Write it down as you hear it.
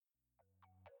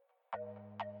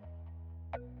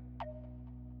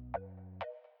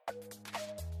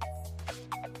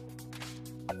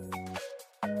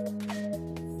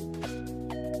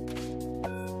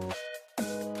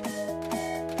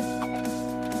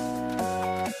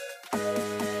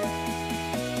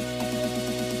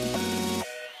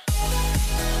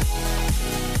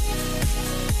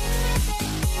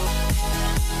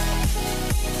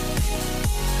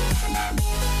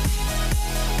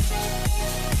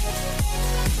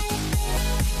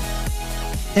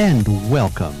And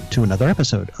welcome to another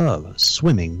episode of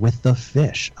Swimming with the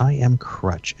Fish. I am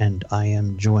Crutch, and I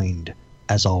am joined,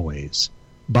 as always,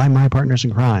 by my partners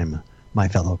in crime, my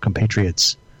fellow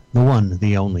compatriots, the one,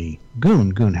 the only, Goon.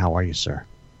 Goon, how are you, sir?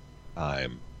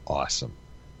 I'm awesome.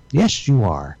 Yes, you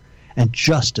are. And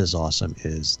just as awesome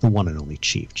is the one and only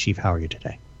Chief. Chief, how are you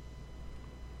today?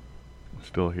 I'm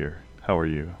still here. How are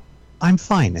you? I'm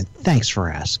fine, and thanks for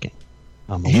asking.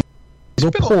 I'm a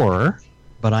little poorer,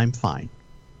 but I'm fine.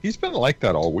 He's been like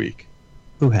that all week.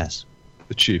 Who has?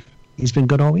 The Chief. He's been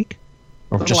good all week?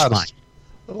 Or just fine?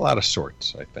 A lot of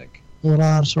sorts, I think. A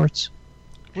lot of sorts?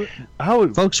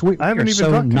 Folks, I haven't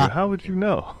even talked to you. How would you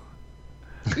know?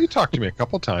 You talked to me a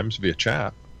couple times via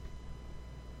chat.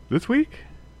 This week?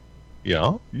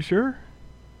 Yeah. You sure?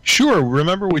 Sure.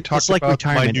 Remember we talked it's like about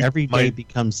retirement. Every day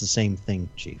becomes the same thing,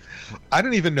 Chief. I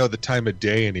don't even know the time of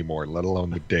day anymore, let alone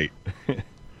the date.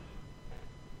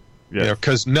 Yes. You know,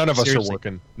 because none of us are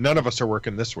working. None of us are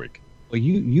working this week. Well,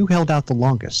 you held out the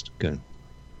longest, Goon.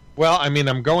 Well, I mean,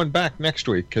 I'm going back next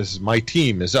week because my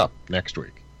team is up next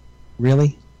week.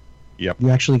 Really? Yep. You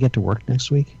actually get to work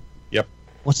next week? Yep.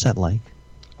 What's that like?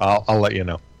 I'll let you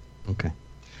know. Okay.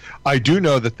 I do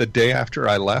know that the day after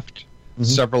I left,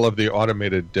 several of the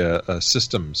automated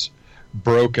systems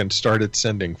broke and started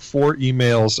sending 4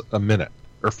 emails a minute,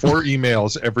 or 4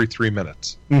 emails every 3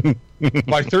 minutes.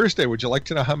 By Thursday, would you like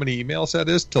to know how many emails that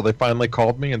is? Till they finally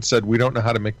called me and said, we don't know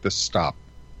how to make this stop.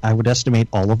 I would estimate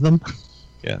all of them.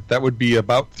 Yeah, that would be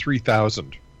about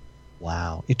 3,000.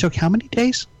 Wow. It took how many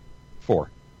days?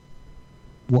 4.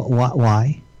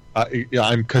 Why?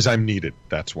 Because I'm needed.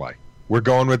 That's why. We're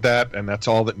going with that, and that's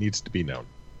all that needs to be known.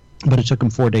 But it took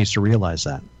them 4 days to realize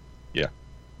that. Yeah.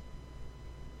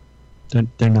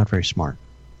 They're not very smart.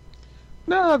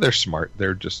 No, they're smart.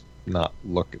 They're just not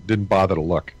didn't bother to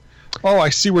look. Oh, I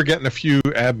see we're getting a few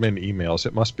admin emails.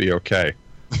 It must be okay.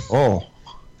 Oh.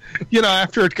 You know,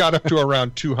 after it got up to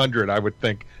around 200, I would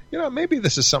think, you know, maybe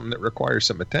this is something that requires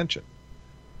some attention.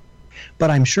 But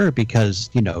I'm sure because,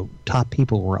 you know, top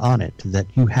people were on it, that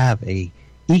you have a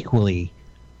equally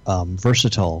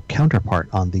versatile counterpart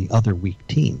on the other weak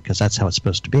team, because that's how it's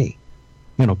supposed to be.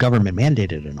 You know, government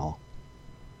mandated and all.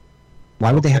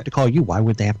 Why would they have to call you? Why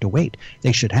would they have to wait?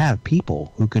 They should have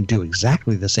people who can do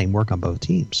exactly the same work on both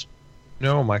teams.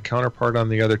 No, my counterpart on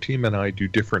the other team and I do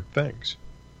different things.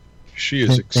 She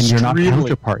is then you're not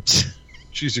counterparts.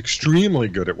 She's extremely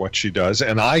good at what she does,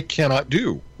 and I cannot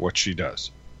do what she does.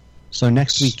 So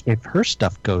next week, if her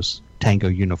stuff goes Tango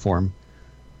uniform,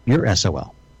 you're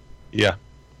SOL. Yeah.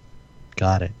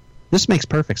 Got it. This makes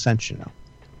perfect sense, you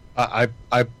know.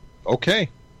 Okay,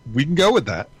 we can go with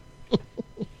that.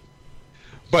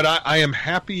 But I am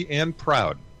happy and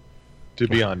proud to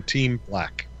be on Team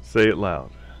Black. Say it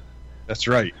loud. That's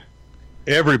right.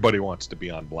 Everybody wants to be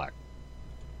on Black.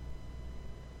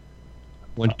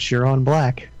 Once you're on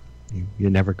Black, you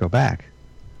never go back.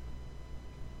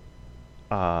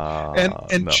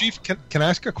 And no. Chief, can I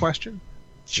ask a question?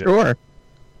 Sure.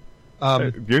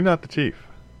 You're not the chief.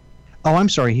 Oh, I'm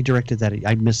sorry. He directed that.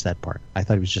 I missed that part. I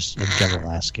thought he was just a general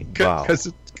asking. Wow.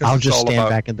 I'll just stand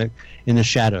back in the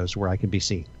shadows where I can be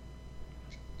seen.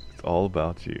 It's all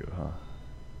about you, huh?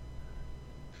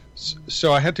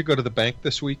 So I had to go to the bank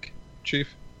this week, Chief.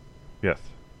 Yes.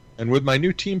 And with my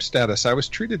new team status, I was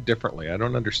treated differently. I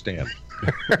don't understand.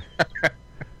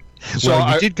 So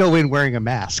you did go in wearing a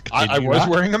mask. I was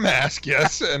wearing a mask,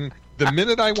 yes. And the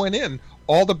minute I went in,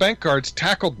 all the bank guards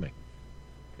tackled me.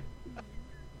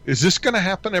 Is this going to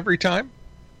happen every time?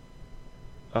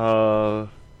 Not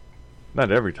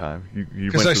every time.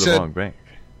 You went to the wrong bank.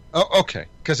 Oh, okay.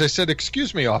 Because I said,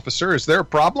 excuse me, officer, is there a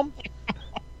problem?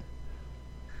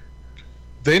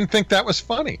 They didn't think that was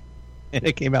funny. And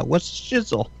it came out, what's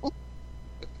shizzle?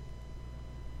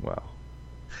 Wow.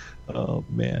 Oh,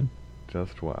 man.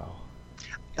 Just wow.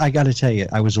 I got to tell you,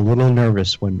 I was a little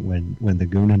nervous when the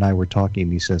Goon and I were talking.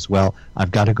 He says, well,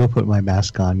 I've got to go put my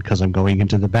mask on because I'm going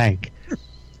into the bank.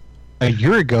 A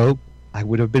year ago, I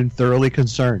would have been thoroughly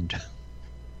concerned.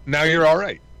 Now you're all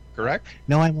right, correct?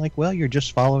 No, I'm like, well, you're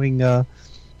just following,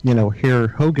 here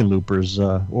Hogan Looper's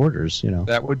orders, you know.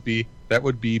 That would be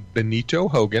Benito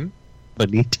Hogan.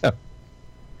 Benito.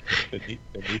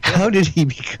 How did he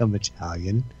become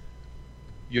Italian?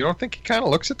 You don't think he kind of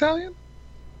looks Italian?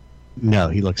 No,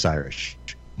 he looks Irish.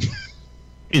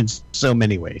 In so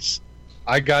many ways.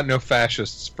 I got no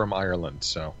fascists from Ireland,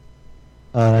 so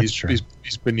that's true.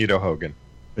 He's Benito Hogan.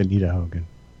 Benito Hogan.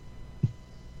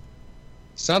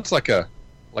 Sounds like a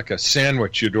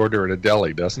sandwich you'd order at a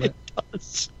deli, doesn't it? It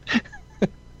does.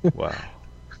 Wow.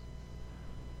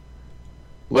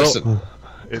 Listen, Well,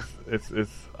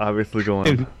 it's obviously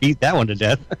going Eat that one to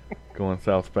death. going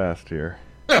south fast here.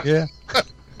 Yeah.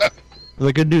 Well,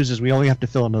 the good news is we only have to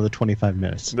fill another 25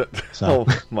 minutes. So.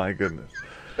 Oh my goodness!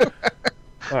 All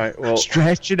right, well,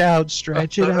 stretch it out.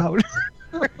 Stretch it out.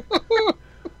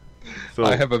 So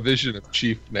I have a vision of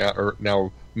Chief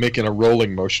now making a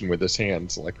rolling motion with his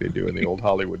hands like they do in the old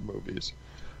Hollywood movies.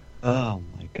 Oh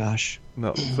my gosh!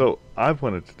 No, so I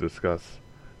wanted to discuss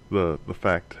the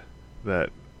fact that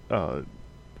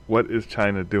what is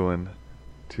China doing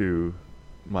to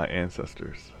my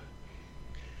ancestors?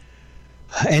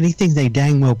 Anything they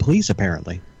dang well please,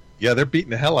 apparently. Yeah, they're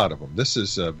beating the hell out of them. This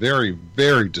is a very,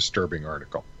 very disturbing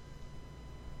article.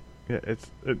 Yeah,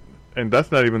 and that's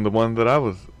not even the one that I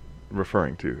was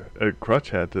referring to. Crutch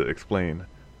had to explain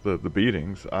the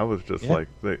beatings. I was just like,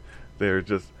 they're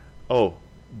just,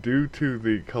 due to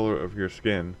the color of your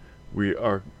skin, we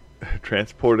are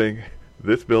transporting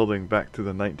this building back to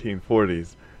the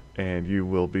 1940s, and you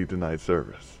will be denied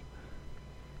service.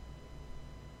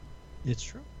 It's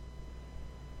true.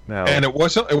 Now, and it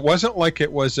wasn't like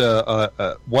it was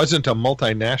wasn't a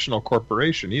multinational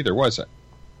corporation either, was it?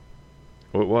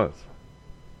 Well, it was.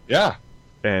 Yeah.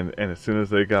 And as soon as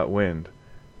they got wind,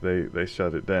 they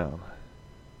shut it down.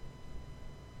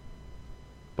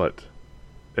 But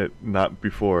not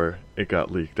before it got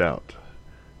leaked out.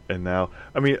 And now,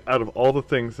 I mean, out of all the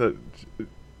things that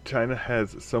China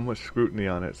has so much scrutiny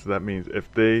on it, so that means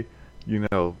if they,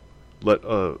 let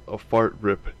a fart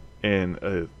rip in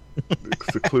a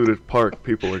secluded park,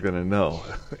 people are going to know.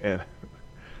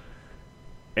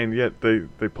 And yet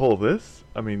they pull this?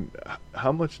 I mean,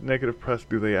 how much negative press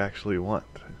do they actually want?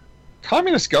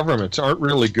 Communist governments aren't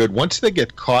really good. Once they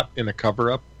get caught in a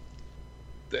cover-up,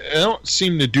 they don't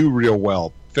seem to do real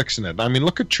well fixing it. I mean,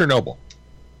 look at Chernobyl.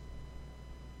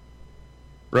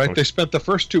 Right? Okay. They spent the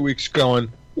first 2 weeks going,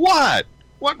 what?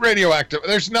 What radioactive?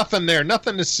 There's nothing there.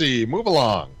 Nothing to see. Move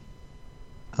along.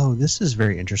 Oh, this is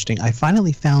very interesting. I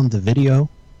finally found the video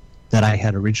that I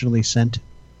had originally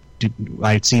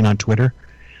I had seen on Twitter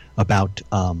about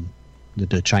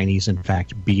the Chinese, in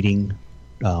fact, beating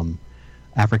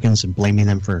Africans and blaming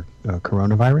them for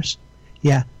coronavirus.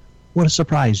 Yeah, what a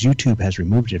surprise. YouTube has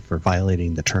removed it for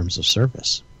violating the terms of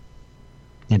service.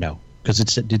 Because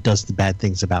it does the bad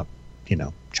things about,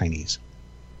 Chinese.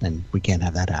 And we can't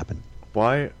have that happen.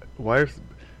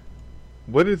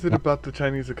 What is it about the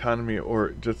Chinese economy or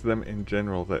just them in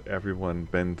general that everyone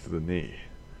bends the knee?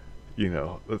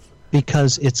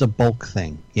 Because it's a bulk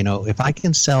thing. If I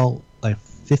can sell a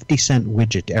 50-cent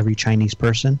widget to every Chinese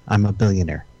person, I'm a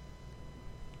billionaire.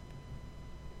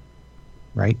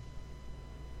 Right?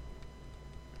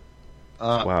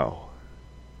 Wow.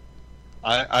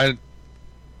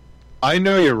 I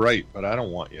know you're right, but I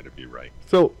don't want you to be right.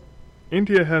 So,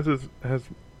 India has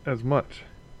as much.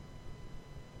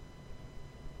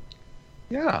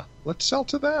 Yeah, let's sell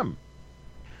to them.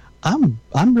 I'm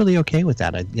really okay with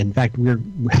that. In fact, we're,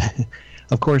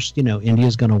 of course,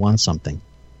 India's going to want something.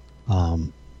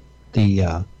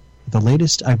 The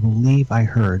latest I believe I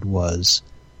heard was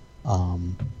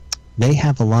they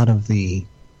have a lot of the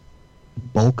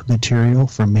bulk material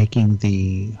for making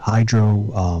the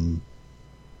hydro.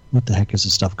 What the heck is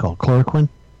this stuff called? Chloroquine,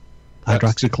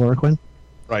 hydroxychloroquine.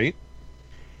 Right.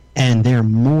 And they're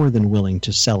more than willing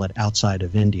to sell it outside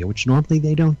of India, which normally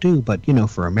they don't do. But,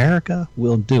 for America,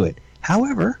 we'll do it.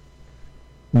 However,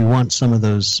 we want some of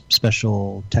those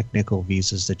special technical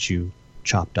visas that you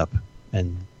chopped up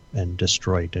and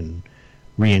destroyed and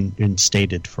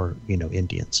reinstated for,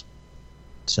 Indians.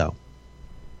 So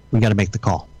we got to make the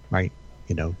call, right?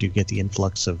 Do you get the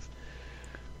influx of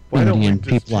Indian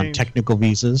people on technical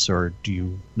visas, or do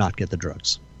you not get the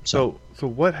drugs? So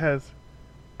what has...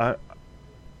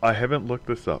 I haven't looked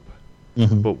this up,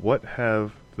 but what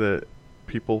have the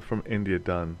people from India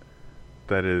done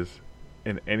that is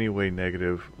in any way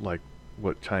negative like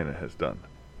what China has done?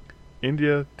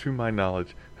 India, to my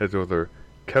knowledge, has either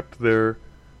kept their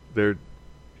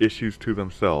issues to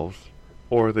themselves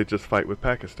or they just fight with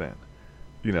Pakistan.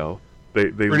 They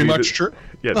pretty much true.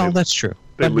 Yeah, well, that's true.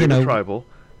 They leave the tribal,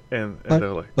 and they're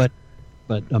like...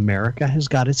 But America has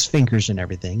got its fingers in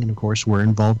everything, and of course we're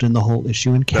involved in the whole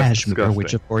issue in Kashmir,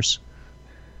 which of course,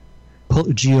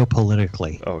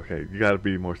 geopolitically. Okay, you got to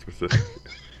be more specific.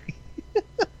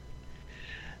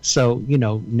 So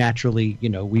naturally,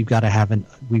 we've got to have an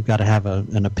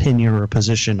opinion or a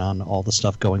position on all the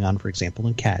stuff going on, for example,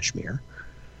 in Kashmir.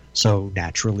 So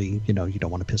naturally, you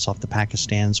don't want to piss off the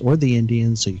Pakistans or the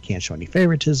Indians, so you can't show any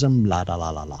favoritism. La la la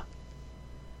la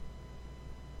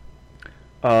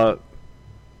la.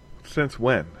 Since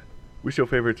when? We show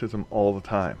favoritism all the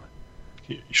time.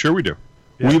 Sure we do.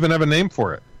 Yeah. We even have a name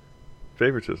for it.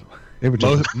 Favoritism.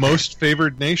 Most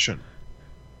favored nation.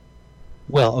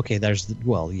 Well, okay,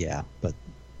 yeah, but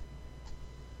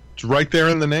It's right there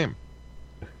in the name.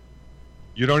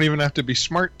 You don't even have to be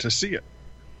smart to see it.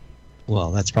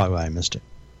 well, that's probably why I missed it.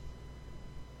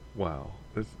 Wow.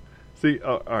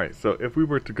 All right. So if we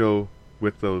were to go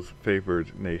with those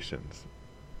favored nations,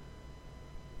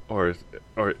 or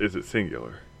is it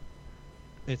singular?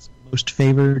 It's most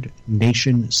favored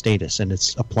nation status, and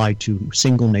it's applied to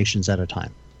single nations at a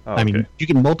time. Oh, I mean,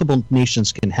 okay. multiple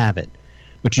nations can have it,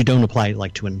 but you don't apply it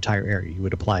like to an entire area. You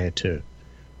would apply it to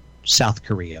South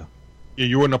Korea. Yeah,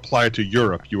 you wouldn't apply it to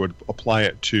Europe. You would apply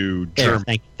it to Germany.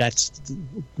 Thank you. That's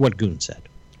what Goon said.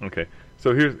 Okay.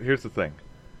 So here's the thing.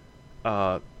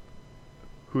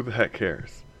 Who the heck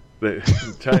cares?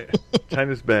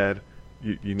 China's bad.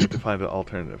 You need to find an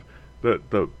alternative.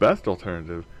 The best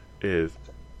alternative is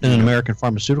And an American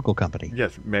pharmaceutical company.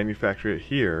 yes, manufacture it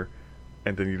here,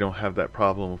 and then you don't have that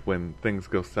problem when things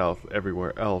go south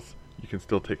everywhere else. You can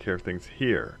still take care of things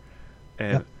here.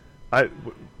 And Yep.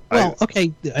 Well,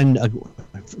 okay, and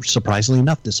surprisingly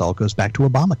enough, this all goes back to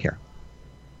Obamacare.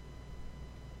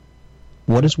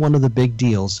 What is one of the big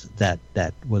deals that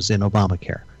was in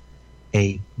Obamacare?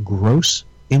 A gross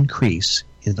increase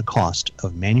in the cost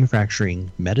of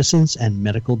manufacturing medicines and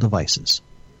medical devices.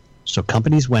 So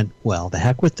companies went, well, the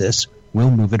heck with this,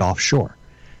 we'll move it offshore.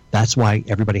 That's why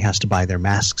everybody has to buy their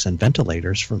masks and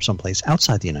ventilators from someplace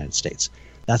outside the United States.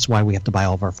 That's why we have to buy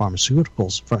all of our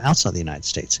pharmaceuticals from outside the United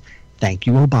States. Thank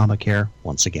you, Obamacare,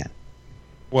 once again.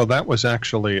 Well, that was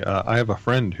actually, I have a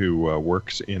friend who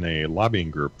works in a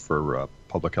lobbying group for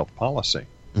public health policy.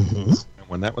 Mm-hmm. And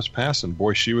when that was passing,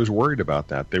 boy, she was worried about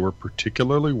that. They were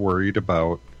particularly worried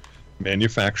about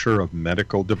manufacture of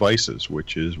medical devices,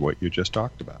 which is what you just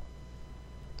talked about.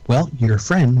 Well, your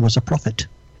friend was a prophet.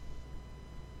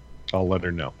 I'll let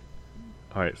her know.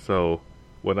 all right. So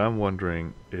what I'm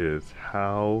wondering is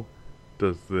how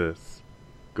does this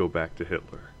go back to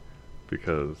Hitler?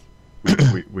 Because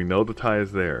we know the tie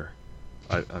is there.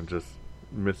 I'm just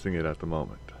missing it at the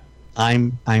moment.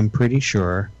 I'm pretty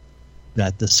sure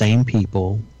that the same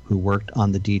people who worked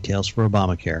on the details for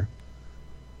Obamacare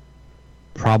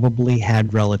probably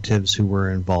had relatives who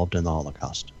were involved in the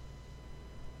Holocaust.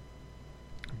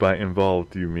 By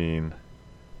involved, do you mean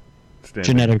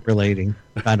Genetic relating.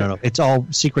 I don't know. It's all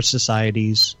secret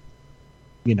societies.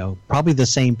 Probably the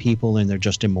same people, and they're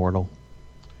just immortal.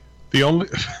 The only...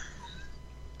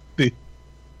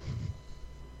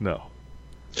 No.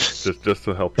 Just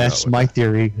to help you That's out with my that.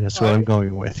 theory. That's what I'm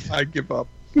going with. I give up.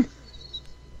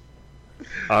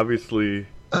 Obviously,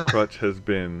 Crutch has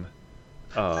been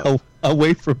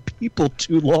Away from people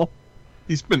too long.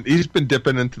 He's been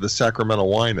dipping into the Sacramento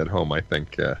wine at home, I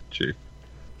think, Chief.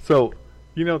 so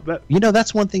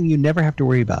That's one thing you never have to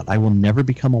worry about. I will never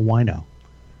become a wino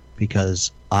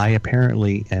because I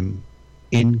apparently am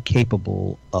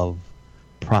incapable of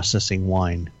processing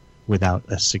wine without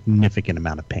a significant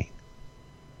amount of pain.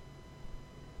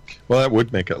 Well, that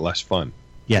would make it less fun.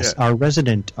 Yes, Yeah. our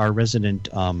resident hippie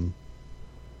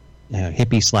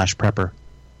 / prepper,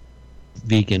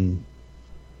 vegan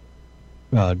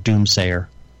doomsayer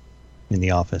in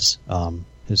the office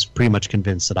is pretty much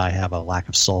convinced that I have a lack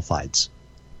of sulfides.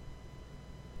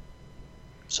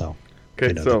 So,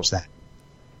 okay. So there's that.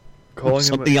 calling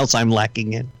Something him else I'm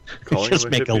lacking in. calling Just him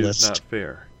a make a hippie list. is not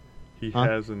fair. He Huh?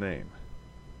 has a name.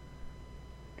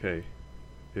 Okay,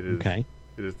 it is. Okay.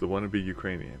 It is the wannabe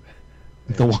Ukrainian.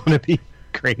 The wannabe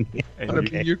Ukrainian. And Wanna you-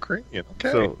 be Ukrainian.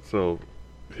 Okay. So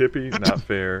hippie not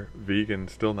fair. Vegan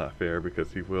still not fair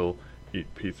because he will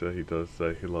eat pizza. He does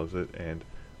say he loves it, and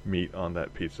meat on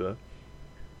that pizza.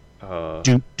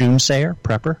 Doomsayer,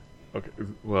 prepper. Okay,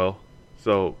 well,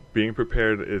 so being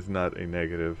prepared is not a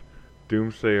negative.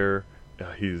 Doomsayer,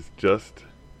 he's just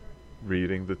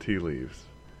reading the tea leaves,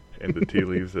 and the tea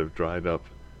leaves have dried up,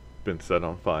 been set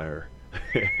on fire,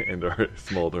 and are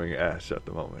smoldering ash at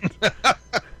the moment.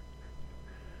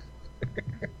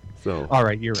 So, All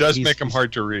right, you're It right. does make him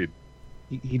hard to read.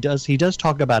 He does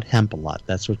talk about hemp a lot.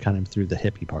 That's what kind of threw the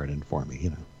hippie part in for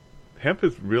me. hemp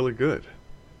is really good.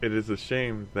 It is a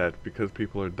shame that because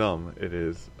people are dumb, it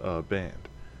is banned.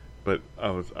 But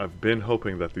I've been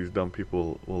hoping that these dumb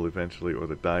people will eventually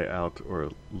either die out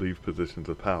or leave positions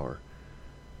of power.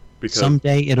 Because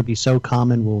Someday it'll be so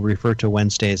common we'll refer to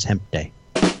Wednesday as Hemp Day.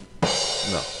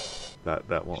 no,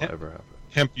 that won't Hemp- ever happen.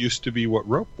 Hemp used to be what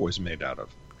rope was made out of.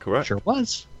 Correct. Sure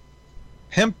was.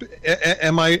 Hemp,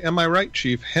 am I right,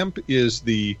 Chief? Hemp is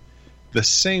the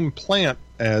same plant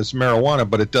as marijuana,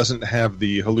 but it doesn't have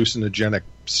the hallucinogenic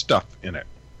stuff in it.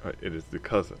 Right, it is the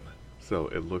cousin, so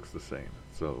it looks the same.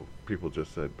 So people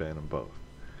just said ban them both.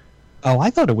 Oh,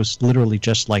 I thought it was literally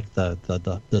just like the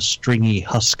stringy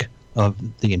husk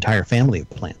of the entire family of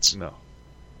plants. No.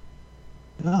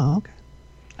 Oh, okay.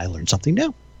 I learned something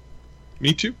new.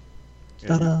 Me too.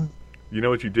 Yeah. You know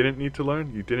what you didn't need to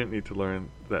learn? You didn't need to learn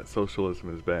that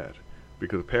socialism is bad.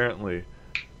 Because apparently,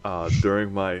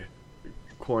 during my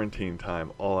quarantine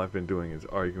time, all I've been doing is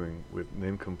arguing with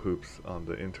nincompoops on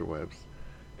the interwebs.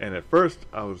 And at first,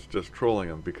 I was just trolling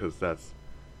them because that's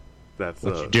what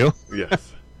you do.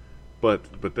 Yes,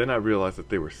 but then I realized that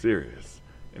they were serious,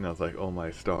 and I was like, oh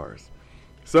my stars.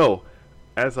 So,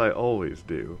 as I always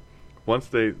do, once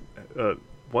the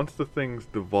things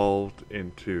devolved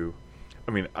into,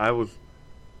 I mean, I was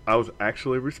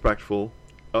actually respectful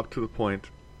up to the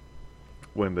point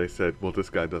when they said, well, this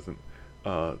guy doesn't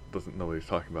know what he's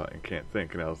talking about and can't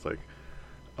think, and I was like,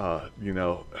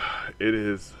 it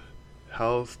is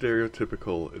how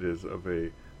stereotypical it is of a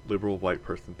liberal white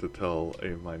person to tell a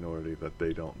minority that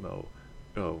they don't know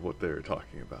what they're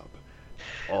talking about.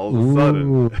 All of a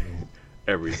sudden,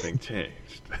 everything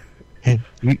changed.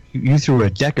 You threw a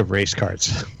deck of race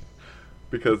cards.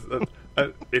 Because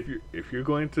if you're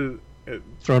going to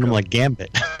throwing them like Gambit.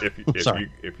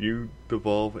 If you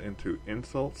devolve into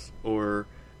insults or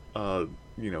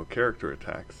character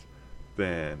attacks,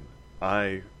 then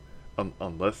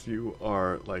unless you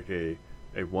are like a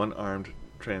one-armed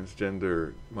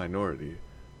transgender minority,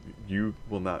 you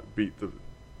will not beat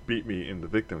me in the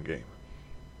victim game.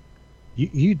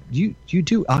 You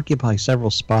do occupy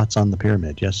several spots on the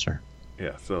pyramid, yes, sir.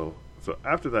 Yeah. So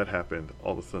after that happened,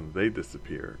 all of a sudden they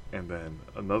disappear, and then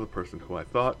another person who I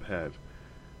thought had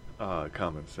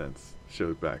common sense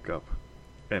showed back up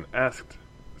and asked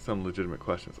some legitimate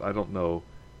questions. I don't know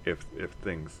if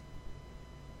things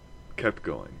kept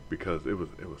going because it was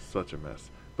such a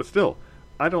mess. But still,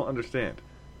 I don't understand.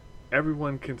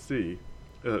 Everyone can see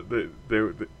the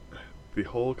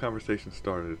whole conversation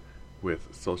started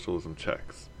with socialism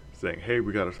checks, saying, hey,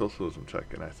 we got a socialism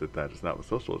check. And I said, that is not what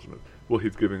socialism is. Well,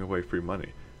 he's giving away free money.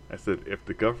 I said, if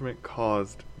the government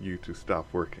caused you to stop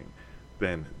working,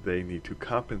 then they need to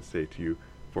compensate you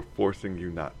for forcing you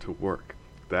not to work.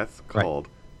 That's called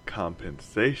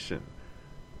compensation.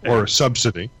 Or a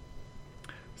subsidy.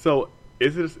 So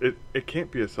it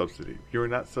can't be a subsidy. You're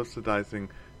not subsidizing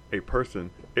a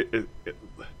person. That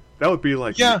would be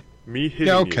like me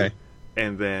hitting you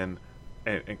and then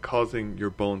and causing your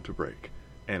bone to break.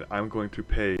 And I'm going to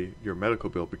pay your medical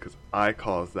bill because I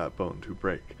caused that bone to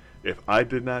break. If I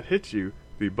did not hit you,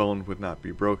 the bone would not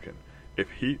be broken. If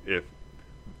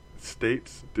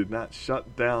states did not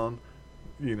shut down,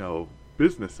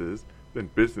 businesses, then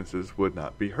businesses would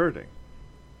not be hurting.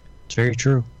 It's very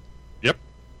true. Yep.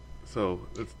 So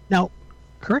now,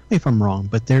 correct me if I'm wrong,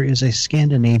 but there is a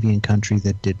Scandinavian country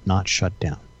that did not shut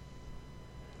down.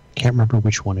 Can't remember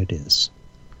which one it is.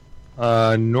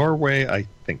 Norway, I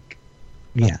think.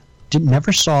 Yeah,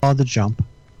 never saw the jump.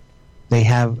 They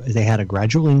had a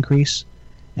gradual increase,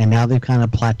 and now they've kind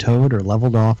of plateaued or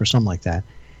leveled off or something like that,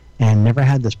 and never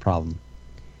had this problem.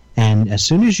 And as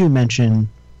soon as you mention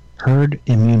herd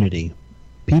immunity,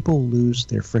 people lose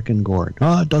their frickin' gourd.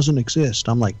 Oh, it doesn't exist.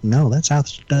 I'm like, no, that's how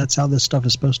this stuff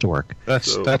is supposed to work.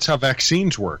 That's how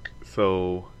vaccines work.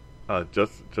 So,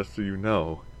 just so you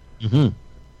know,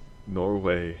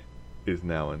 Norway is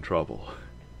now in trouble.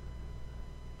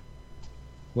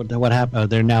 What happened?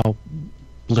 They're now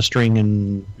blistering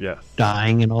and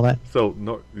dying and all that? So,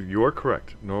 you're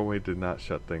correct. Norway did not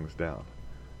shut things down.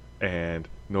 And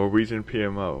Norwegian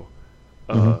PMO,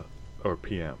 or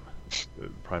PM,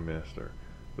 Prime Minister,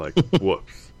 like,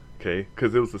 whoops, okay?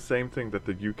 Because it was the same thing that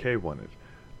the UK wanted.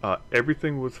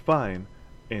 Everything was fine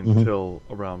until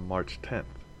around March 10th.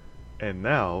 And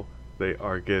now they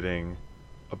are getting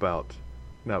about...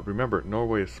 Now, remember,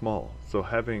 Norway is small, so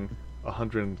having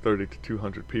 130 to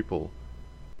 200 people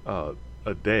a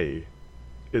day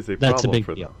is a problem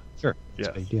for them. Sure, that's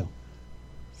a big deal.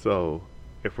 So,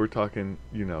 if we're talking,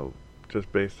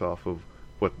 just based off of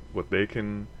what they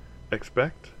can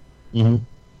expect, it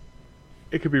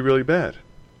could be really bad.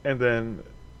 And then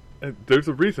there's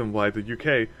a reason why the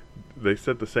UK, they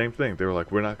said the same thing. They were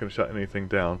like, we're not going to shut anything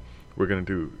down. We're going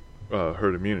to do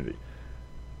herd immunity.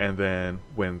 And then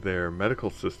when their medical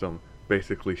system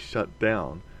basically shut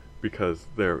down because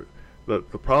the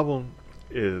problem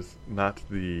is not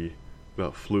the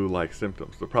flu-like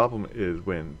symptoms. The problem is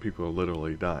when people are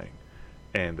literally dying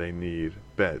and they need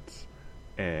beds.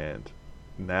 And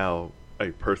now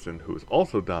a person who is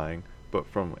also dying, but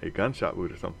from a gunshot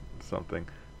wound or something,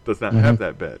 does not have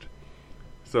that bed.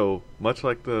 So much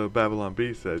like the Babylon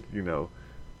Bee said,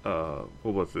 what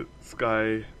was it?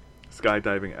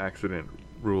 Skydiving accident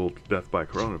ruled death by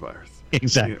coronavirus.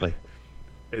 Exactly.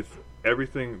 It's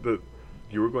everything.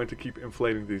 you were going to keep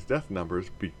inflating these death numbers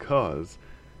because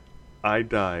I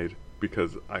died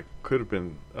because I could have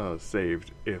been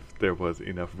saved if there was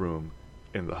enough room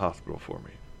in the hospital for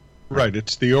me. Right,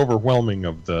 it's the overwhelming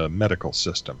of the medical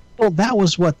system. Well, that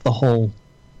was what the whole...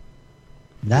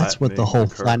 That's what the whole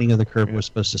flattening of the curve was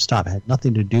supposed to stop. It had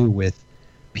nothing to do with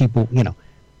people,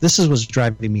 This is what's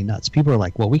driving me nuts. People are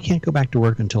like, well, we can't go back to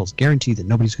work until it's guaranteed that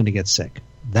nobody's going to get sick.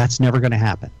 That's never going to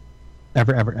happen.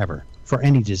 Ever, ever, ever. For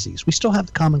any disease. We still have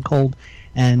the common cold,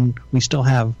 and we still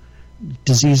have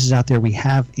diseases out there we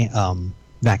have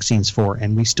vaccines for,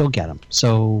 and we still get them.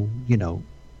 So,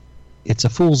 it's a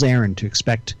fool's errand to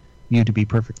expect you to be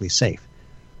perfectly safe.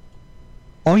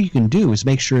 All you can do is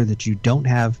make sure that you don't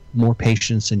have more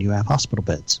patients than you have hospital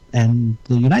beds. And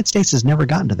the United States has never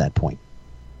gotten to that point.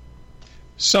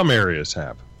 Some areas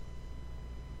have.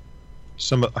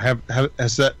 Some have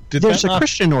has that. There's a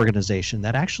Christian organization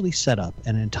that actually set up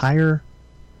an entire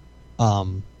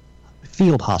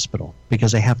field hospital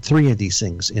because they have 3 of these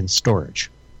things in storage.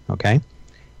 Okay,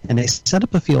 and they set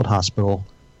up a field hospital.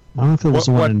 I don't know if it was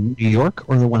the one in New York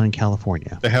or the one in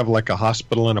California. They have like a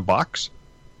hospital in a box.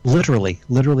 Literally,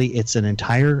 it's an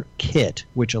entire kit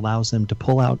which allows them to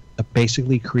pull out,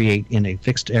 basically create in a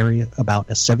fixed area about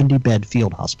a 70-bed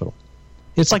field hospital.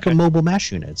 It's like a mobile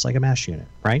MASH unit. It's like a MASH unit,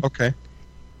 right? Okay.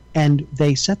 And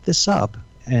they set this up,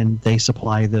 and they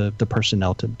supply the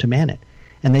personnel to man it.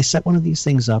 And they set one of these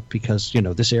things up because,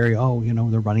 this area,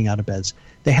 they're running out of beds.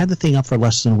 They had the thing up for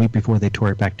less than a week before they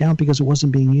tore it back down because it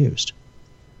wasn't being used.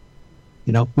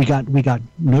 We got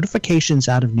notifications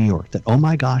out of New York that, oh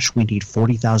my gosh, we need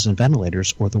 40,000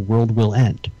 ventilators or the world will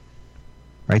end.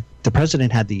 Right? The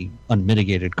president had the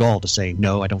unmitigated gall to say,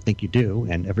 no, I don't think you do.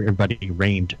 And everybody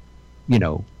rained,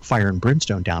 fire and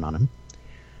brimstone down on him.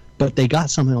 But they got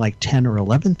something like 10 or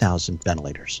 11,000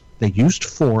 ventilators. They used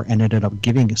 4 and ended up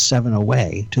giving 7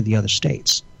 away to the other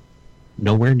states.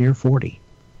 Nowhere near 40.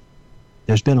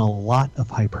 There's been a lot of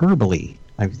hyperbole.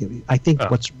 I think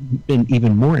what's been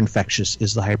even more infectious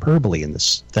is the hyperbole in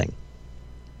this thing.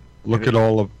 Look at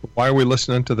why are we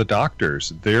listening to the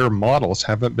doctors? Their models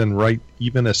haven't been right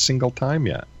even a single time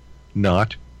yet.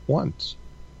 Not once.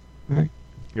 Right.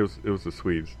 It was the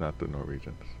Swedes, not the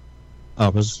Norwegians. Oh,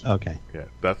 it was okay. Yeah,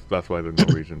 that's why the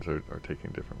Norwegians are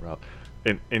taking a different route.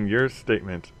 In your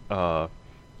statement,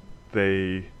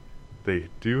 they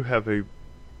do have a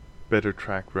better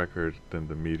track record than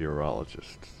the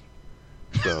meteorologists.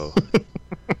 So,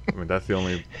 I mean, that's the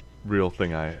only real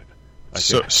thing I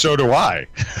so do I.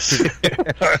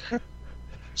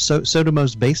 So do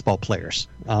most baseball players.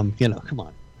 Come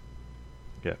on.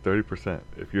 Yeah, 30%.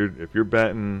 If you're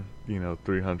batting,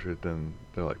 300, then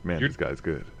they're like, man, this guy's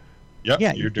good. Yep,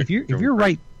 yeah. If you're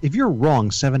right, if you're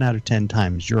wrong 7 out of 10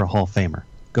 times, you're a Hall of Famer.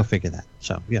 Go figure that.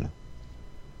 So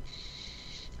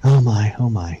Oh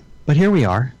my. But here we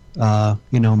are.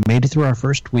 Made it through our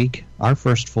first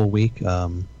full week.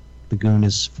 The Goon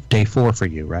is day 4 for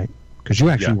you, right? Because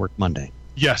you actually worked Monday.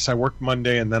 Yes, I worked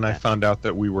Monday, and then I found out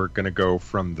that we were going to go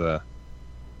from the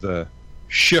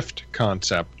shift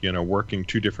concept, working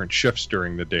 2 different shifts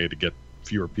during the day to get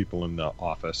fewer people in the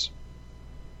office,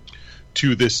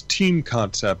 to this team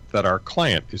concept that our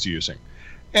client is using.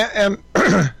 And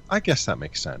I guess that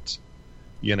makes sense.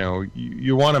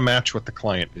 You want to match what the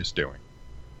client is doing.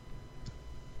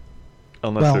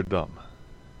 Unless they're dumb.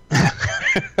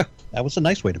 That was a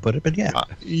nice way to put it, but yeah.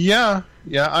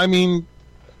 Yeah. I mean,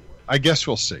 I guess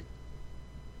we'll see.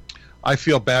 I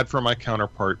feel bad for my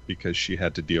counterpart because she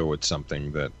had to deal with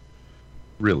something that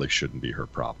really shouldn't be her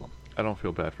problem. I don't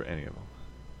feel bad for any of them.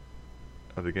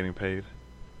 Are they getting paid?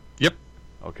 Yep.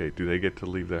 Okay, do they get to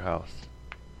leave their house?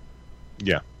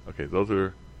 Yeah. Okay, those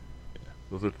are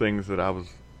things that I was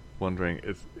wondering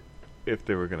if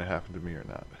they were going to happen to me or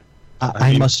not.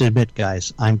 I must admit,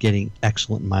 guys, I'm getting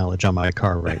excellent mileage on my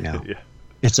car right now. Yeah.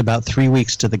 It's about 3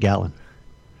 weeks to the gallon.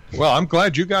 Well, I'm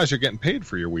glad you guys are getting paid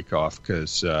for your week off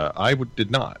because I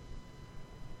did not.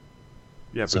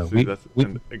 Yeah, but so see,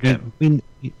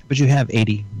 but you have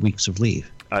 80 weeks of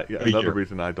leave. Another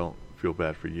reason I don't feel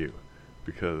bad for you,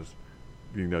 because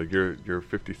your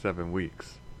 57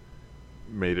 weeks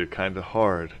made it kind of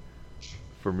hard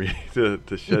for me to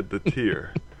shed the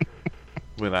tear.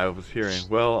 When I was hearing,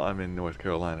 well, I'm in North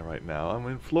Carolina right now, I'm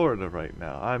in Florida right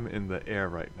now, I'm in the air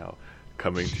right now,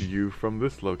 coming to you from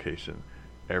this location.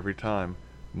 Every time,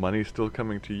 money's still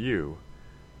coming to you.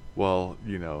 Well,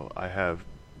 I have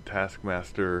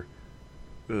Taskmaster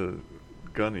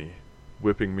Gunny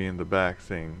whipping me in the back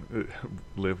saying,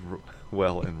 live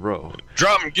well and row.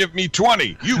 Drum, give me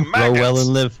 20, you maggots! Row well and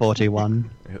live,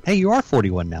 41. Hey, you are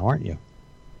 41 now, aren't you?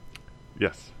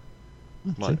 Yes.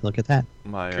 See, look at that.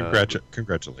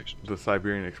 Congratulations. The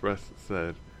Siberian Express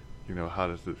said, how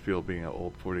does it feel being an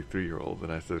old 43-year-old?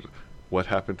 And I said, what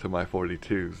happened to my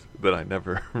 42s that I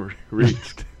never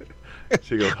reached?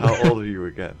 She goes, how old are you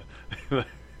again?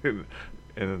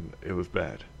 And it was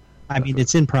bad. I mean,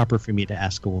 it's improper for me to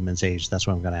ask a woman's age. That's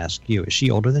what I'm going to ask you. Is she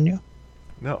older than you?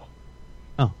 No.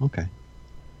 Oh, okay.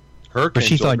 Hurricane's but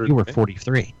she thought you were me.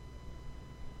 43.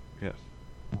 Yes.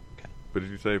 Okay. What did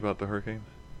you say about the hurricane?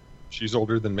 She's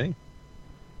older than me.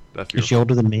 Is she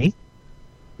older than me?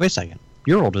 Wait a second.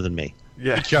 You're older than me.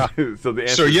 Yeah. So the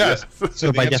answer so is yes.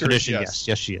 So by definition, yes.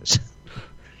 Yes, she is.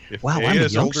 If wow, A I'm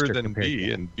is a older youngster than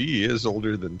B, and B is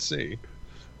older than C.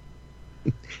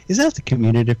 Is that the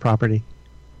commutative property?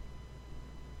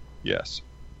 Yes.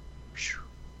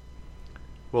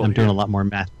 Well, I'm doing a lot more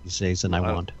math these days than I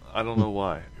want. I don't know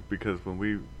why, because when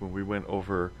we went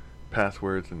over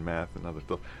passwords and math and other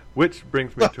stuff, which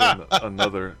brings me to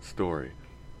another story,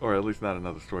 or at least not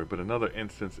another story, but another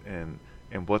instance in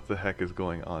what the heck is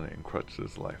going on in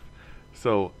Crutch's life.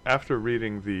 So after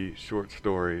reading the short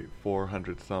story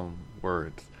 400 some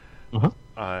words,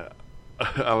 I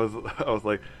was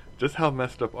like, just how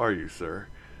messed up are you, sir?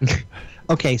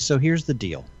 Okay, so here's the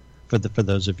deal. For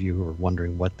those of you who are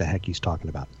wondering what the heck he's talking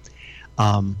about,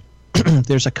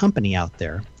 there's a company out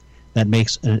there that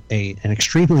makes an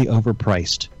extremely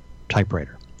overpriced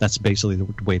typewriter. That's basically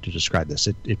the way to describe this.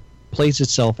 It plays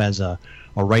itself as a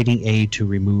writing aid to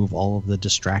remove all of the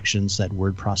distractions that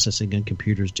word processing and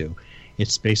computers do.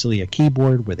 It's basically a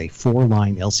keyboard with a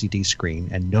 4-line LCD screen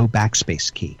and no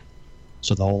backspace key.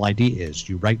 So the whole idea is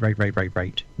you write,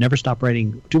 never stop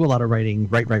writing, do a lot of writing,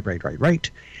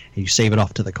 write, and you save it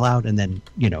off to the cloud, and then,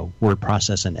 word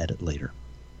process and edit later.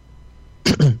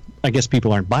 I guess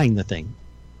people aren't buying the thing.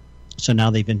 So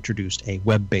now they've introduced a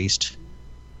web-based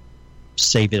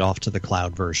save it off to the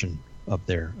cloud version of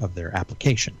their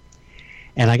application.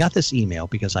 And I got this email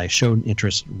because I showed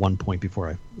interest at one point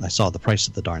before I saw the price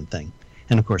of the darn thing.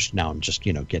 And of course now I'm just,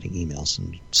 getting emails,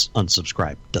 and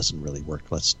unsubscribe doesn't really work.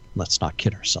 Let's not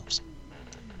kid ourselves.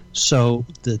 So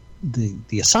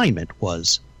the assignment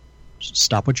was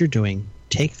stop what you're doing,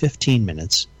 take 15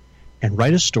 minutes, and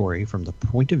write a story from the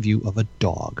point of view of a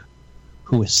dog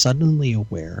who is suddenly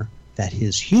aware that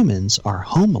his humans are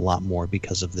home a lot more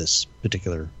because of this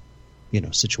particular,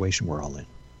 situation we're all in.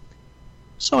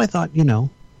 So I thought,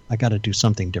 I got to do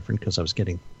something different because I was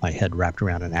getting my head wrapped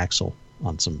around an axle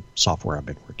on some software I've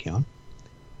been working on.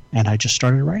 And I just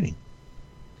started writing.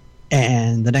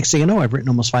 And the next thing I know, I've written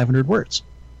almost 500 words.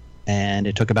 And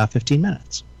it took about 15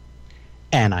 minutes.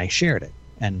 And I shared it.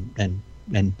 And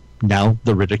now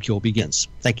the ridicule begins.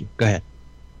 Thank you. Go ahead.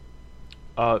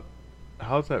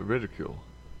 How's that ridicule?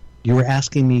 You were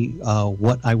asking me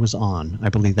what I was on. I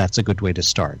believe that's a good way to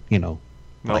start. No,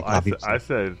 like I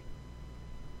said,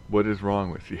 what is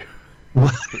wrong with you?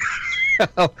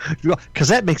 Because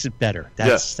that makes it better.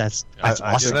 That's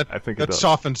awesome. Yeah, I think that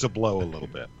softens the blow a little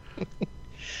bit.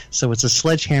 So it's a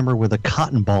sledgehammer with a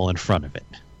cotton ball in front of it.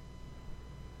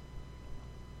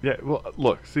 Yeah. Well,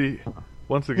 look. See,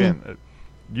 once again,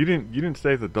 you didn't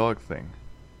say the dog thing.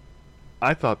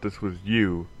 I thought this was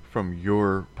you from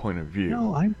your point of view.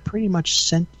 No, I pretty much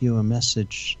sent you a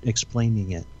message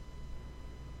explaining it.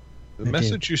 The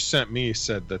message you sent me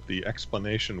said that the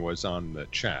explanation was on the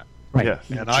chat. Right. Yes.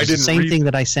 And I didn't the same thing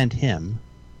that I sent him.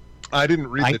 I didn't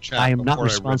read the chat. I am not before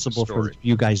responsible I read the for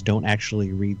you guys don't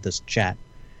actually read this chat.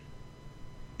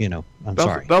 I'm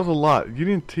sorry. That was a lot. You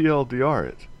didn't TLDR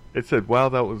it. It said, wow,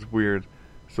 that was weird.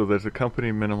 So there's a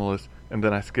company minimalist, and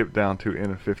then I skipped down to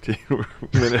in a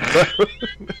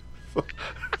 15-minute.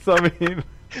 So I mean,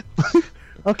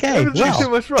 okay, well,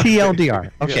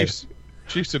 TLDR. Okay,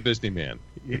 Chief's a businessman.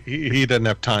 He doesn't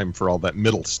have time for all that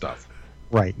middle stuff.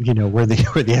 Right, where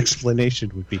the explanation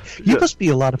would be. You must be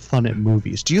a lot of fun at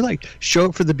movies. Do you show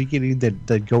up for the beginning,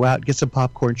 then go out, get some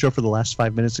popcorn, show up for the last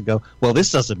 5 minutes, and go, well,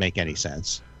 this doesn't make any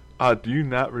sense? Do you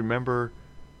not remember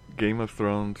Game of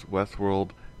Thrones,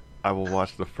 Westworld? I will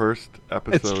watch the first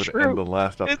episode and the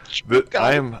last episode.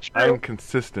 I am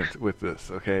consistent with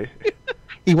this, okay?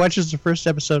 He watches the first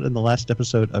episode and the last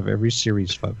episode of every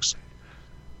series, folks.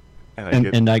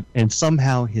 And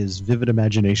somehow his vivid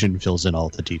imagination fills in all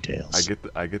the details.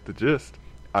 I get the gist.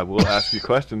 I will ask you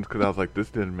questions because I was like, this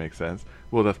didn't make sense.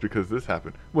 Well, that's because this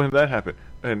happened. When that happened,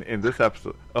 and in this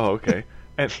episode, oh, okay.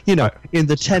 And in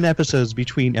the 10 episodes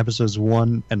between episodes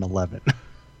 1 and 11.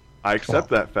 I accept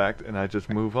that fact, and I just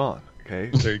move on. Okay,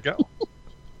 there you go.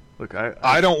 Look,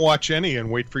 I don't watch any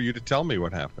and wait for you to tell me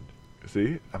what happened.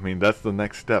 See, I mean that's the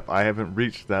next step. I haven't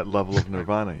reached that level of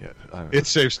nirvana yet. It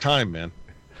saves time, man.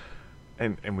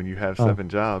 And when you have 7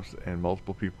 jobs and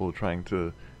multiple people trying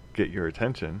to get your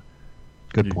attention,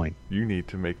 Good point. You need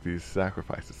to make these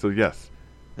sacrifices. So yes,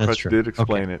 That's Crutch true. did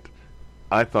explain Okay. it.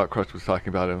 I thought Crutch was talking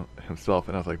about himself,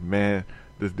 and I was like, man,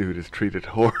 this dude is treated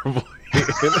horribly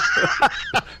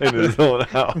in his own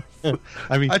house.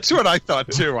 I mean, That's what I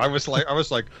thought too. I was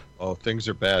like, oh, things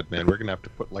are bad, man. We're gonna have to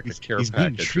put like a care he's being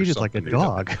package. or treated like a something in him."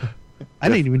 dog. I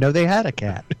didn't even know they had a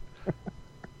cat.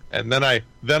 And then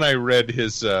I read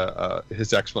his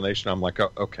explanation. I'm like,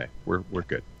 oh, okay, we're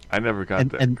good. I never got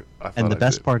that. And I thought and the I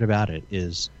best did. part about it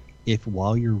is if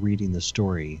while you're reading the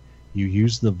story you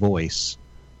use the voice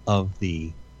of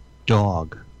the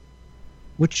dog.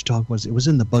 Which dog was it? It was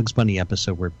in the Bugs Bunny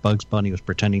episode where Bugs Bunny was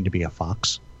pretending to be a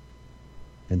fox,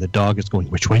 and the dog is going,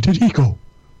 "Which way did he go?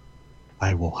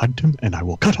 I will hunt him and I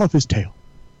will cut off his tail."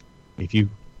 If you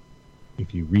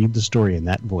read the story in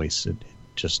that voice, it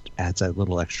just adds that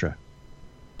little extra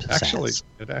pizzazz.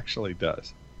 It actually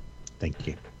does. Thank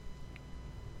you.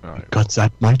 All right. Because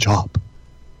that's my job.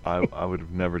 I would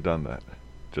have never done that.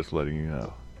 Just letting you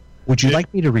know. Would you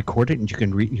like me to record it and you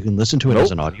can listen to it as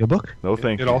Nope. an audiobook? No,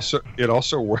 thank It you.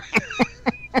 also works.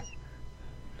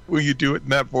 Will you do it in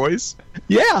that voice?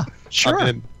 Yeah, sure.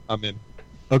 I'm in.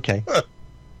 Okay.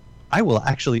 I will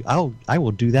actually. I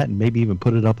will do that and maybe even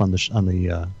put it up on the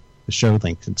show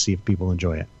links and see if people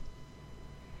enjoy it.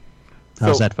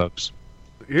 How's So- that, folks?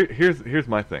 Here's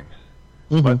my thing.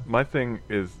 Mhm. My thing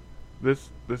is this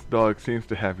dog seems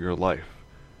to have your life.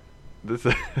 This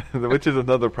which is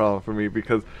another problem for me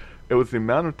because it was the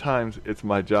amount of times it's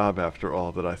my job after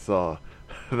all that I saw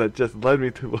that just led me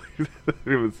to believe that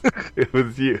it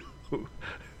was you.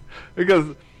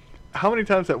 Because how many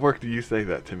times at work do you say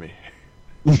that to me?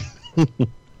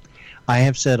 I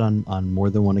have said on more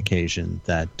than one occasion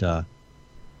that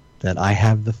I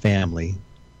have the family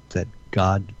that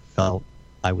God felt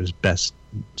I was best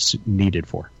needed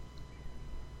for.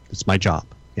 It's my job.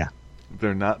 Yeah.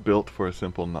 They're not built for a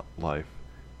simple life.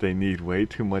 They need way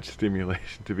too much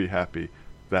stimulation to be happy.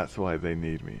 That's why they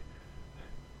need me.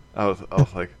 I was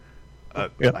like,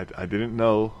 Yeah. I didn't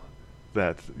know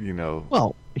that,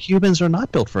 Well, humans are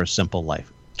not built for a simple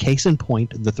life. Case in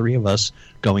point, the three of us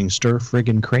going stir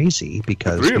friggin' crazy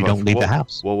because three we of don't us- leave whoa, the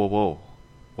house. Whoa.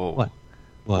 What?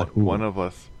 What? Who? One of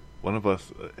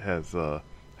us has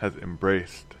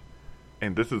embraced,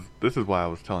 and this is why I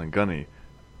was telling Gunny,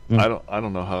 I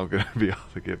don't know how I'm gonna be able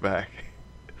to get back.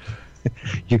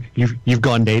 You've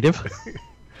gone native.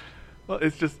 Well,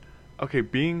 it's just okay.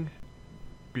 Being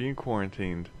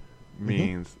quarantined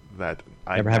means that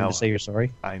Ever having to say you're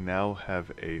sorry? I now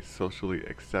have a socially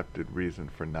accepted reason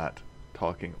for not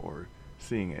talking or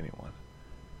seeing anyone,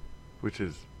 which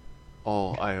is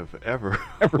all I have ever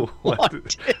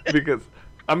wanted. Because,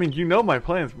 I mean, my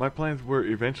plans. My plans were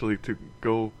eventually to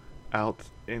go out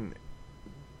in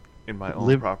my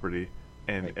own property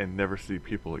and never see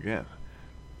people again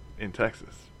in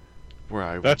Texas, where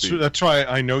I would be. That's why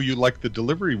I know you like the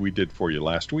delivery we did for you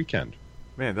last weekend.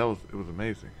 Man, it was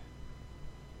amazing.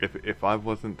 If I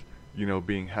wasn't,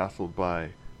 being hassled by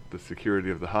the security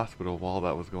of the hospital while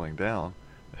that was going down,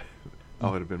 I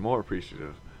would have been more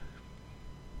appreciative.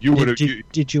 You would have.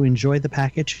 Did you enjoy the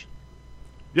package?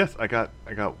 Yes, I got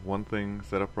one thing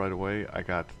set up right away. I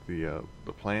got the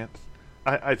plants.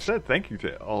 I said thank you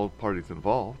to all parties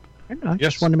involved. I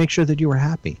just wanted to make sure that you were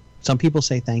happy. Some people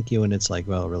say thank you, and it's like,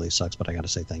 well, it really sucks, but I got to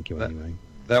say thank you anyway.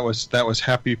 That was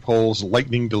Happy Pole's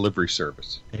lightning delivery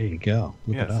service. There you go.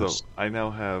 Look at So us. I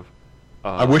now have.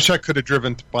 I wish I could have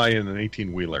driven by in an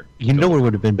 18-wheeler. You know what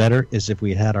would have been better is if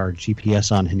we had our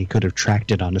GPS on and he could have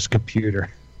tracked it on his computer.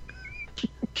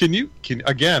 Can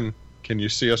you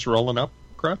see us rolling up,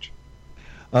 Crutch?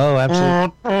 Oh,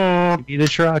 absolutely. We need a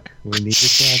truck. We need a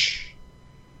truck.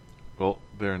 Well,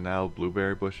 there are now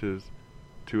blueberry bushes,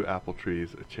 2 apple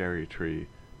trees, a cherry tree,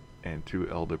 and 2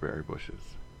 elderberry bushes,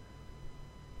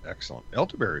 Excellent.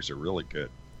 Elderberries are really good.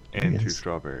 and 2 Yes.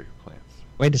 strawberry plants.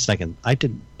 Wait a second. I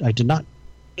did not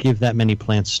give that many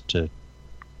plants to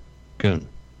Goon.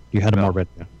 You had them No. already.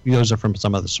 Those are from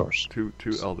some other source. Two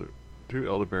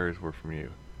elderberries were from you.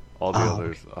 All the Oh,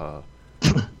 others,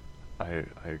 I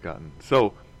had gotten.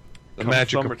 So The come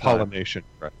magic of summertime, pollination.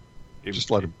 Right. if-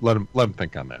 Just let him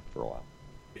think on that for a while.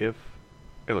 Hey,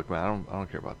 look, man, I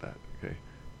don't care about that. Okay,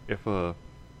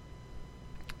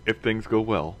 if things go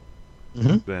well,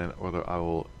 Mhm. then whether I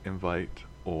will invite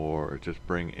or just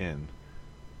bring in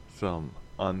some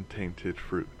untainted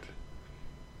fruit.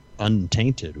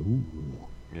 Untainted. Ooh.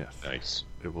 Yes, Nice.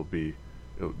 it will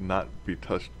not be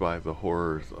touched by the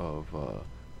horrors of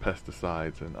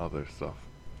pesticides and other stuff.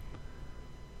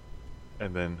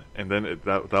 And then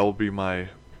that will be my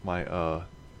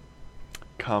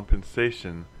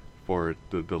compensation for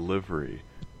the delivery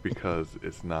because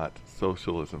it's not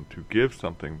socialism to give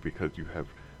something because you have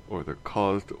either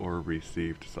caused or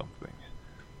received something.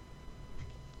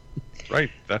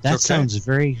 Right. That sounds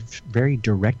very, very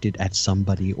directed at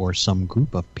somebody or some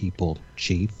group of people,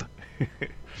 Chief.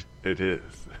 It is.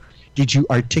 Did you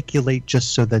articulate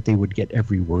just so that they would get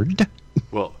every word?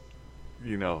 Well,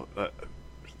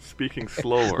 speaking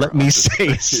slower. Let me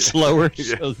say slower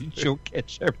so that you'll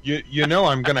catch everything. You know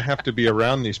I'm going to have to be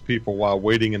around these people while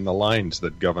waiting in the lines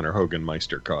that Governor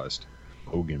Hoganmeister caused.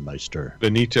 Hoganmeister.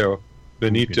 Benito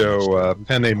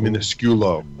Penne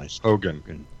Minusculo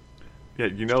Hogan. Yeah,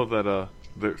 you know that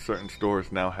there certain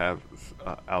stores now have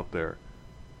out there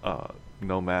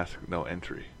no mask, no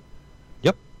entry.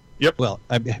 Yep. Well,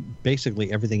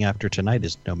 basically everything after tonight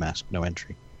is no mask, no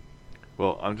entry.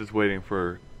 Well, I'm just waiting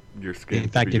for your skin. In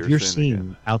fact, if you're seen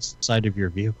again outside of your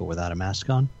vehicle without a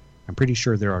mask on, I'm pretty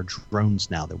sure there are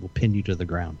drones now that will pin you to the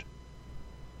ground.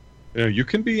 You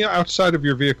can be outside of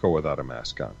your vehicle without a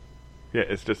mask on. Yeah,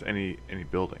 it's just any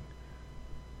building.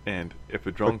 And if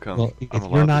a drone comes, well, if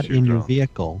you're not in your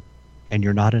vehicle and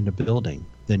you're not in a building,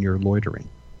 then you're loitering.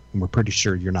 And we're pretty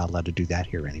sure you're not allowed to do that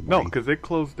here anymore. No, because they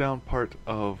closed down part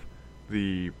of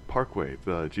the parkway,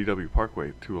 the GW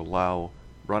Parkway, to allow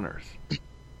runners.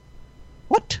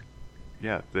 What?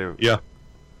 Yeah, Yeah.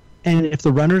 And if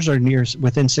the runners are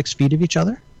within 6 feet of each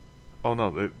other? Oh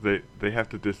no, they have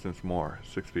to distance more.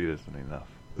 6 feet isn't enough.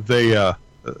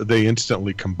 They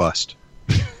instantly combust.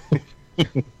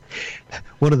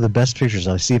 One of the best pictures,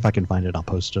 I'll see if I can find it, I'll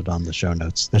post it on the show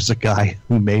notes. There's a guy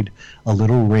who made a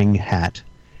little ring hat,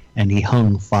 and he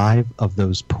hung 5 of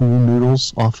those pool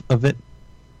noodles off of it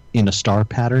in a star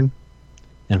pattern.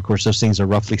 And of course, those things are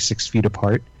roughly 6 feet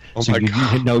apart. Oh so my you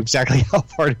God. didn't know exactly how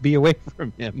far to be away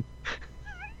from him.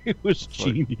 It was It's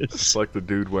genius. It's like the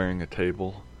dude wearing a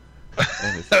table,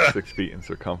 and it's 6 feet in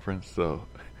circumference. So,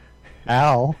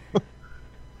 Ow.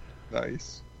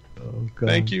 Nice. Oh, God.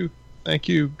 Thank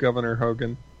you, Governor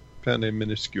Hogan. Penne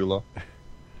Minusculo.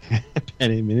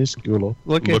 Penne Minusculo.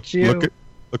 Look at you.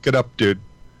 Look it up, dude.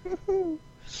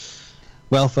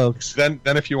 Well, folks. Then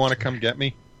if you want to come get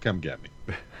me, come get me.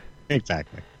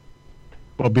 Exactly.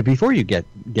 Well, but before you get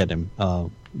him,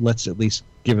 let's at least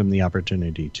give him the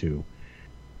opportunity to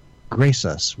grace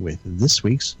us with this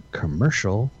week's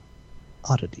commercial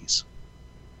oddities.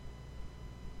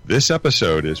 This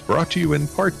episode is brought to you in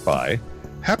part by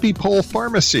Happy Pole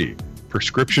Pharmacy.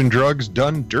 Prescription drugs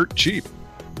done dirt cheap.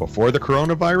 Before the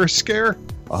coronavirus scare,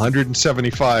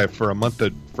 $175 for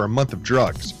a month of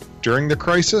drugs. During the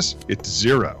crisis, it's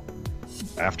 $0.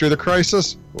 After the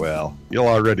crisis, well, you'll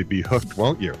already be hooked,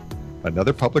 won't you?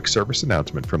 Another public service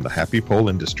announcement from the Happy Pole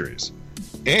Industries.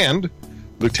 And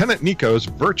Lieutenant Nico's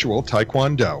virtual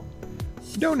Taekwondo.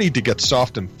 No need to get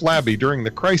soft and flabby during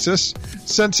the crisis.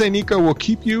 Sensei Nico will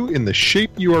keep you in the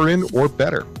shape you are in or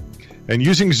better. And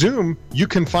using Zoom, you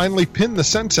can finally pin the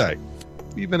sensei,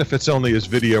 even if it's only his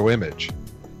video image.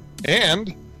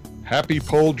 And Happy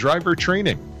Pole Driver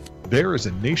Training. There is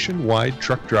a nationwide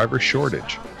truck driver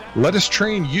shortage. Let us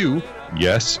train you,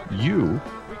 yes, you,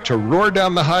 to roar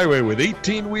down the highway with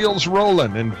 18 wheels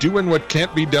rolling and doing what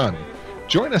can't be done.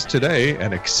 Join us today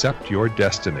and accept your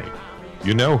destiny.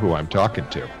 You know who I'm talking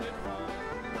to.